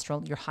good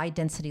cholesterol, your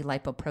high-density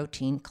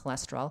lipoprotein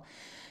cholesterol,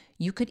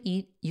 you could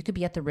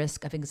be at the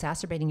risk of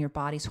exacerbating your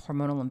body's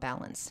hormonal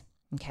imbalance,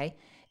 okay?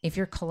 If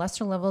your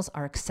cholesterol levels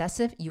are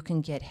excessive, you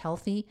can get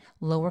healthy,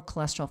 lower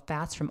cholesterol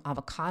fats from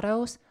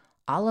avocados,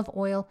 olive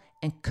oil,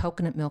 and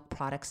coconut milk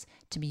products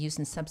to be used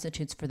in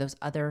substitutes for those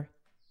other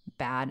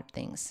bad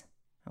things,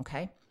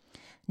 okay?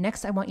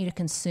 Next, I want you to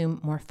consume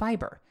more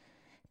fiber.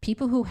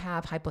 People who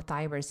have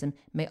hypothyroidism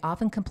may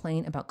often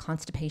complain about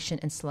constipation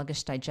and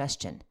sluggish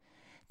digestion.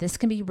 This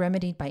can be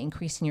remedied by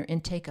increasing your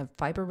intake of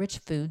fiber-rich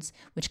foods,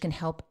 which can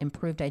help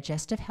improve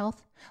digestive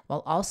health,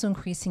 while also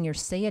increasing your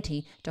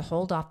satiety to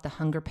hold off the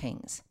hunger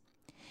pangs.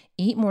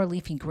 Eat more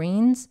leafy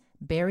greens,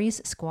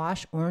 berries,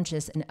 squash,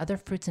 oranges, and other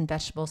fruits and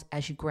vegetables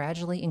as you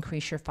gradually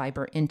increase your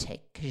fiber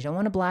intake, because you don't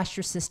want to blast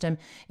your system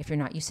if you're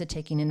not used to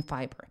taking in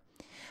fiber.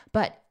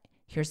 But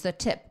here's the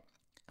tip,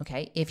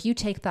 okay? If you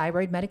take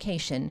thyroid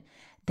medication,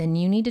 then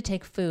you need to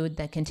take food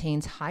that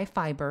contains high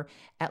fiber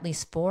at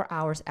least 4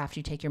 hours after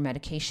you take your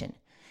medication,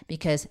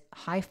 because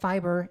high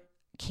fiber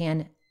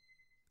can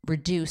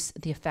reduce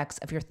the effects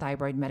of your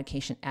thyroid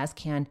medication, as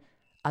can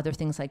other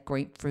things like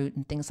grapefruit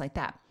and things like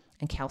that,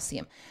 and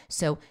calcium.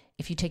 So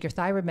if you take your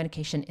thyroid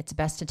medication, it's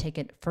best to take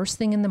it first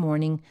thing in the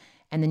morning,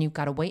 and then you've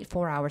got to wait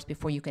 4 hours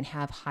before you can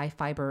have high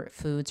fiber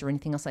foods or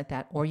anything else like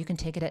that. Or you can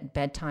take it at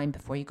bedtime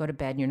before you go to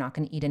bed, and you're not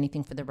going to eat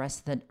anything for the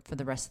rest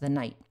of the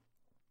night.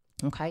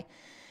 Okay.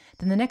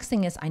 Then the next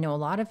thing is, I know a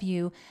lot of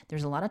you,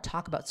 there's a lot of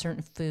talk about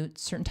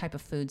certain type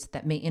of foods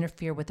that may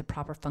interfere with the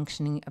proper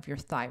functioning of your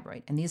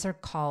thyroid. And these are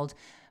called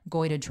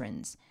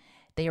goitrogens.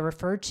 They are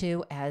referred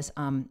to as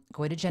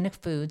goitrogenic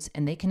foods,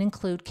 and they can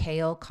include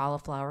kale,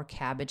 cauliflower,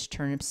 cabbage,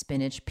 turnip,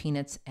 spinach,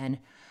 peanuts, and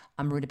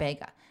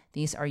rutabaga.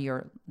 These are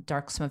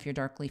some of your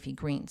dark leafy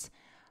greens.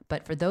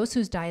 But for those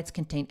whose diets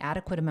contain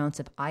adequate amounts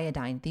of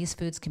iodine, these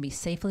foods can be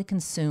safely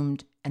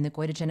consumed, and the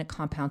goitrogenic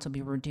compounds will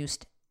be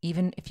reduced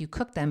even if you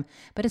cook them,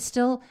 but it's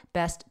still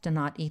best to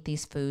not eat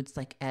these foods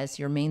like as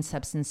your main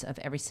substance of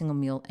every single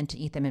meal, and to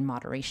eat them in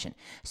moderation.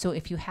 So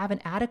if you have an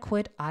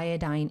adequate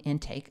iodine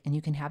intake, and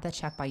you can have that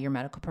checked by your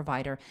medical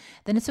provider,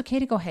 then it's okay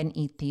to go ahead and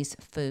eat these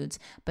foods,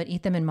 but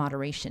eat them in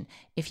moderation.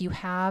 If you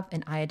have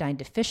an iodine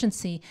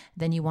deficiency,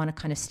 then you want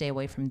to kind of stay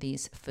away from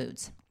these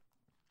foods.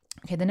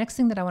 Okay, the next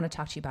thing that I want to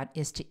talk to you about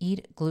is to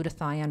eat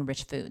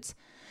glutathione-rich foods.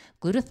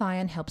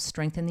 Glutathione helps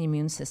strengthen the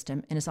immune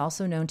system and is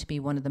also known to be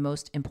one of the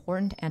most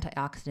important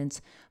antioxidants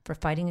for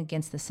fighting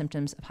against the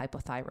symptoms of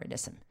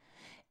hypothyroidism.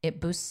 It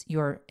boosts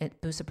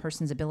a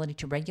person's ability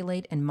to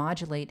regulate and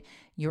modulate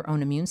your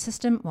own immune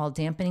system while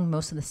dampening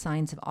most of the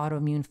signs of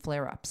autoimmune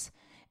flare-ups.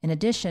 In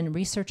addition,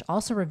 research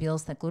also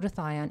reveals that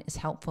glutathione is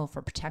helpful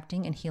for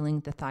protecting and healing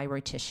the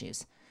thyroid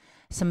tissues.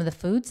 Some of the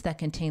foods that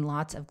contain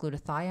lots of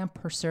glutathione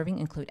per serving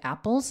include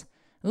apples.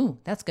 Ooh,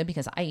 that's good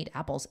because I eat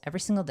apples every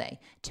single day.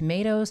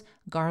 Tomatoes,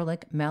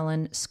 garlic,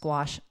 melon,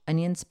 squash,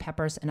 onions,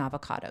 peppers, and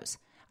avocados.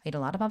 I eat a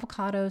lot of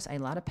avocados. I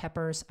eat a lot of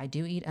peppers. I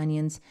do eat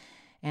onions.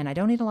 And I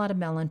don't eat a lot of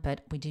melon,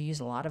 but we do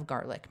use a lot of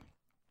garlic.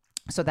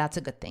 So that's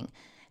a good thing.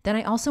 Then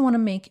I also want to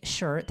make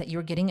sure that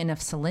you're getting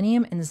enough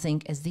selenium and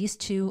zinc, as these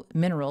two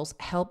minerals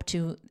help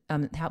to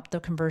help the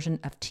conversion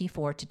of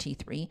T4 to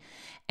T3.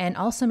 And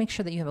also make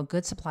sure that you have a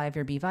good supply of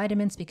your B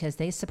vitamins, because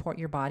they support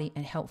your body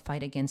and help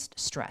fight against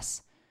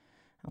stress.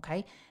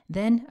 Okay.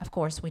 Then, of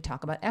course, we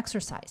talk about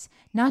exercise,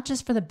 not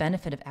just for the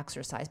benefit of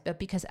exercise, but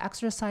because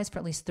exercise for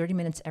at least 30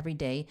 minutes every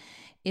day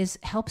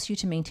helps you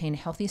to maintain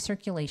healthy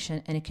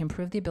circulation, and it can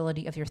improve the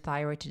ability of your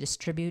thyroid to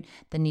distribute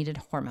the needed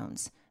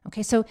hormones.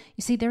 Okay. So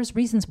you see, there's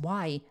reasons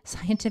why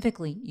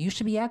scientifically you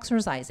should be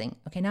exercising.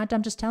 Okay. Not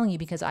I'm just telling you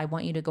because I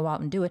want you to go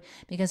out and do it,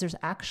 because there's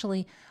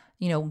actually,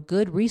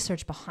 good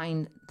research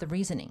behind the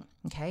reasoning.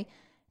 Okay.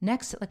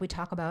 Next, like we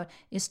talk about,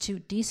 is to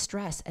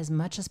de-stress as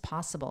much as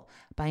possible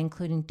by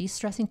including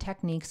de-stressing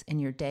techniques in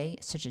your day,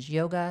 such as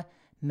yoga,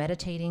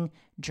 meditating,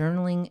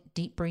 journaling,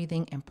 deep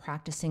breathing, and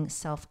practicing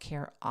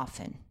self-care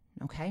often,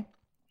 okay?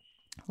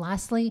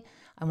 Lastly,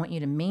 I want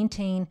you to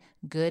maintain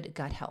good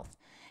gut health.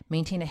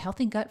 Maintain a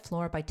healthy gut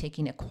flora by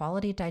taking a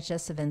quality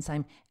digestive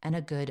enzyme and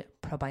a good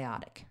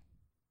probiotic,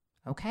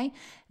 okay?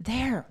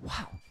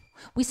 Wow.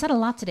 We said a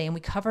lot today, and we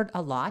covered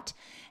a lot,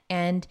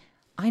 and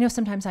I know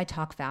sometimes I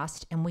talk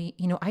fast, and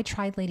I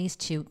tried, ladies,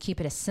 to keep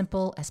it as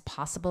simple as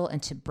possible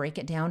and to break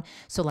it down.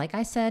 So like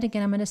I said,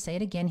 again, I'm going to say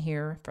it again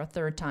here for a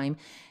third time.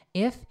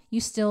 If you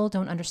still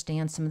don't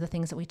understand some of the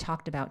things that we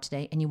talked about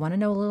today, and you want to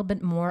know a little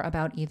bit more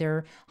about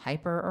either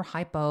hyper or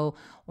hypo,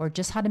 or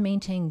just how to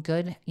maintain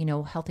good,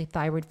 healthy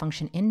thyroid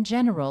function in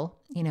general,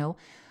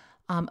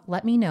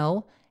 let me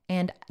know.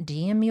 And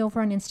DM me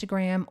over on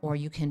Instagram, or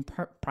you can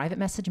private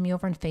message me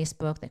over on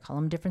Facebook. They call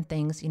them different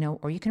things,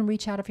 or you can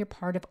reach out if you're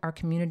part of our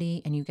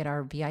community and you get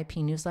our VIP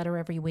newsletter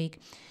every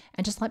week,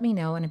 and just let me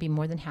know, and I'd be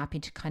more than happy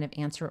to kind of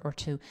answer or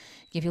to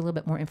give you a little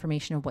bit more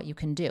information of what you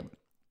can do.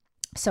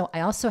 So I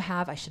also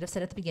have, I should have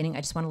said at the beginning,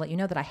 I just want to let you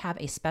know that I have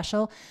a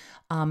special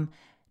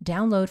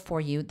download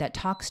for you that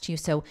talks to you.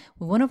 So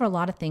we went over a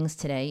lot of things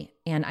today,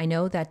 and I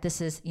know that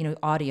this is,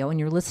 audio, and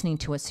you're listening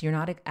to it, so you're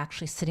not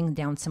actually sitting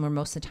down somewhere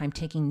most of the time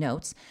taking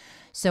notes.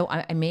 So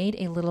I made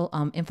a little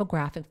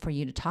infographic for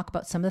you to talk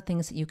about some of the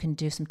things that you can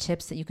do, some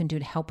tips that you can do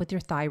to help with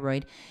your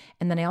thyroid.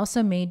 And then I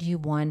also made you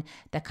one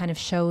that kind of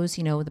shows,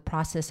 the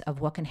process of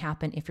what can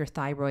happen if your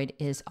thyroid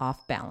is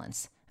off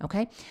balance.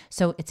 Okay.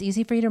 So it's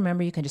easy for you to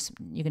remember. You can just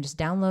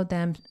download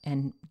them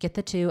and get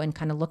the two and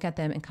kind of look at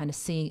them and kind of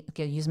see,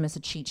 use them as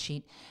a cheat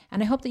sheet.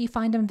 And I hope that you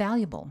find them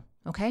valuable.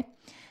 Okay.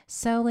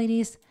 So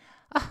ladies,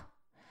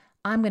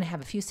 I'm going to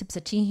have a few sips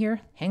of tea here.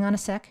 Hang on a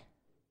sec.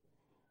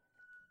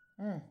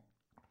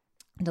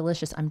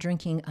 Delicious. I'm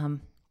drinking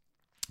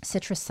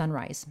Citrus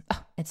Sunrise.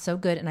 Oh, it's so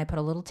good. And I put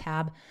a little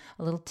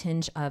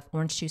tinge of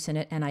orange juice in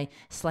it, and I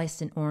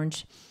sliced an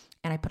orange.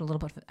 And I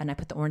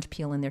put the orange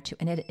peel in there too.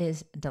 And it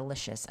is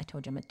delicious. I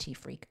told you I'm a tea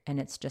freak, and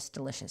it's just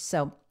delicious.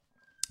 So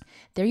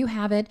there you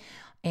have it.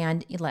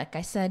 And like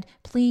I said,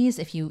 please,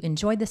 if you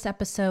enjoyed this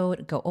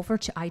episode, go over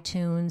to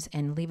iTunes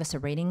and leave us a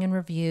rating and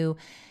review.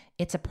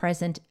 It's a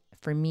present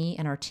for me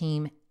and our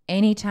team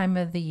any time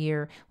of the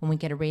year when we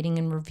get a rating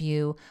and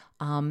review.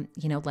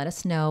 Let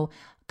us know.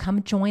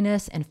 come join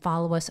us and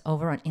follow us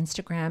over on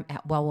Instagram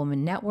at Well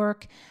Woman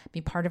Network. Be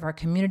part of our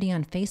community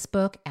on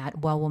Facebook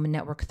at Well Woman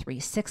Network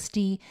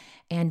 360.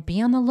 And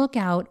be on the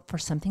lookout for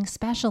something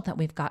special that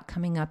we've got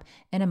coming up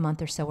in a month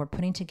or so. We're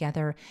putting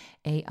together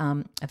a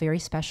very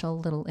special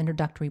little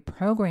introductory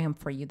program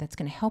for you that's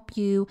going to help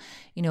you,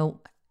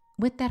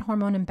 with that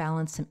hormone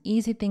imbalance, some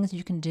easy things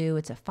you can do.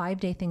 It's a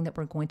 5-day thing that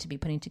we're going to be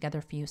putting together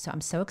for you. So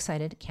I'm so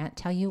excited. Can't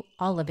tell you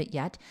all of it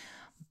yet,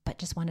 but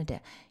just wanted to,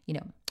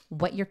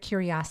 whet your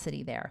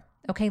curiosity there.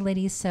 Okay,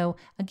 ladies. So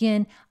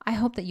again, I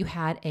hope that you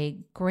had a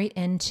great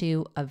end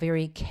to a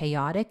very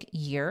chaotic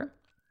year.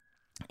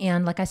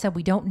 And like I said,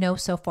 we don't know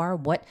so far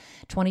what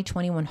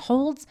 2021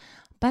 holds,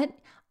 but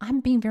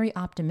I'm being very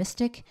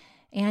optimistic.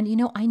 And,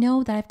 I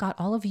know that I've got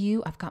all of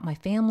you, I've got my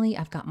family,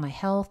 I've got my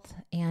health,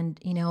 and,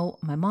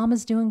 my mom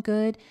is doing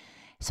good.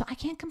 So I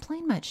can't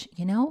complain much,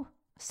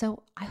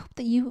 So I hope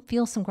that you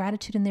feel some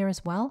gratitude in there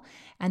as well,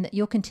 and that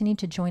you'll continue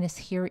to join us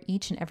here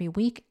each and every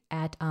week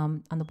at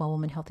on the Well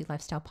Woman Healthy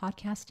Lifestyle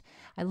Podcast.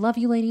 I love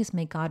you, ladies.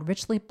 May God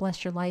richly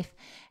bless your life,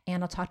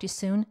 and I'll talk to you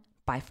soon.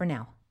 Bye for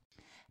now.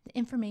 The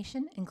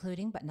information,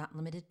 including but not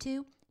limited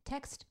to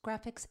text,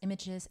 graphics,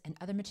 images, and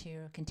other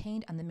material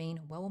contained on the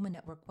main Well Woman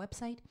Network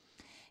website,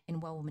 in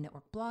Well Woman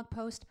Network blog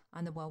post,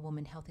 on the Well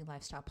Woman Healthy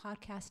Lifestyle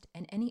Podcast,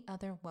 and any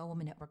other Well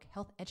Woman Network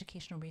health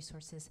educational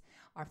resources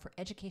are for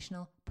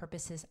educational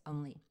purposes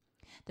only.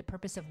 The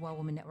purpose of Well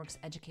Woman Network's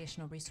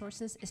educational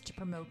resources is to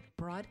promote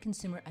broad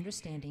consumer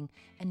understanding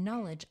and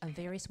knowledge of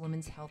various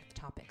women's health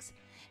topics.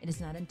 It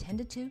is not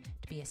intended to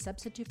be a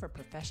substitute for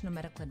professional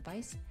medical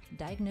advice,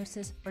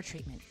 diagnosis, or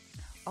treatment.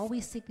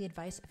 Always seek the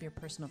advice of your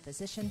personal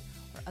physician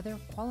or other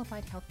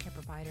qualified healthcare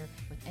provider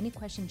with any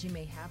questions you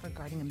may have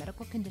regarding a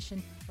medical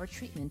condition or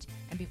treatment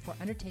and before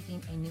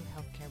undertaking a new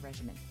healthcare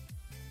regimen.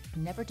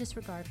 Never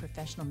disregard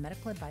professional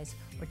medical advice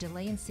or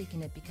delay in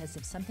seeking it because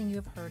of something you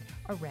have heard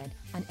or read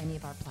on any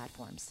of our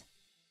platforms.